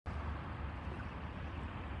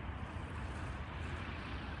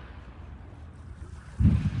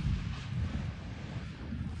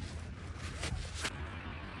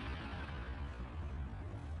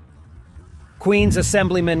Queens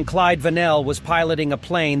Assemblyman Clyde Vanel was piloting a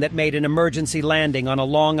plane that made an emergency landing on a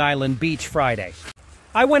Long Island beach Friday.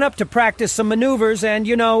 I went up to practice some maneuvers and,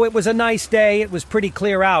 it was a nice day. It was pretty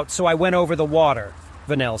clear out, so I went over the water,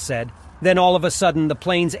 Vanel said. Then all of a sudden, the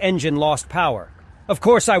plane's engine lost power. Of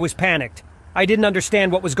course I was panicked. I didn't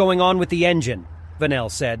understand what was going on with the engine,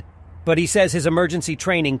 Vanel said. But he says his emergency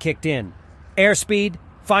training kicked in. Airspeed,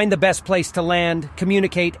 find the best place to land,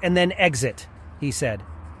 communicate, and then exit, he said.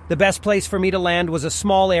 The best place for me to land was a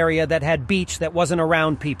small area that had beach that wasn't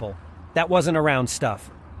around people, that wasn't around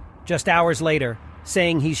stuff. Just hours later,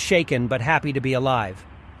 saying he's shaken but happy to be alive.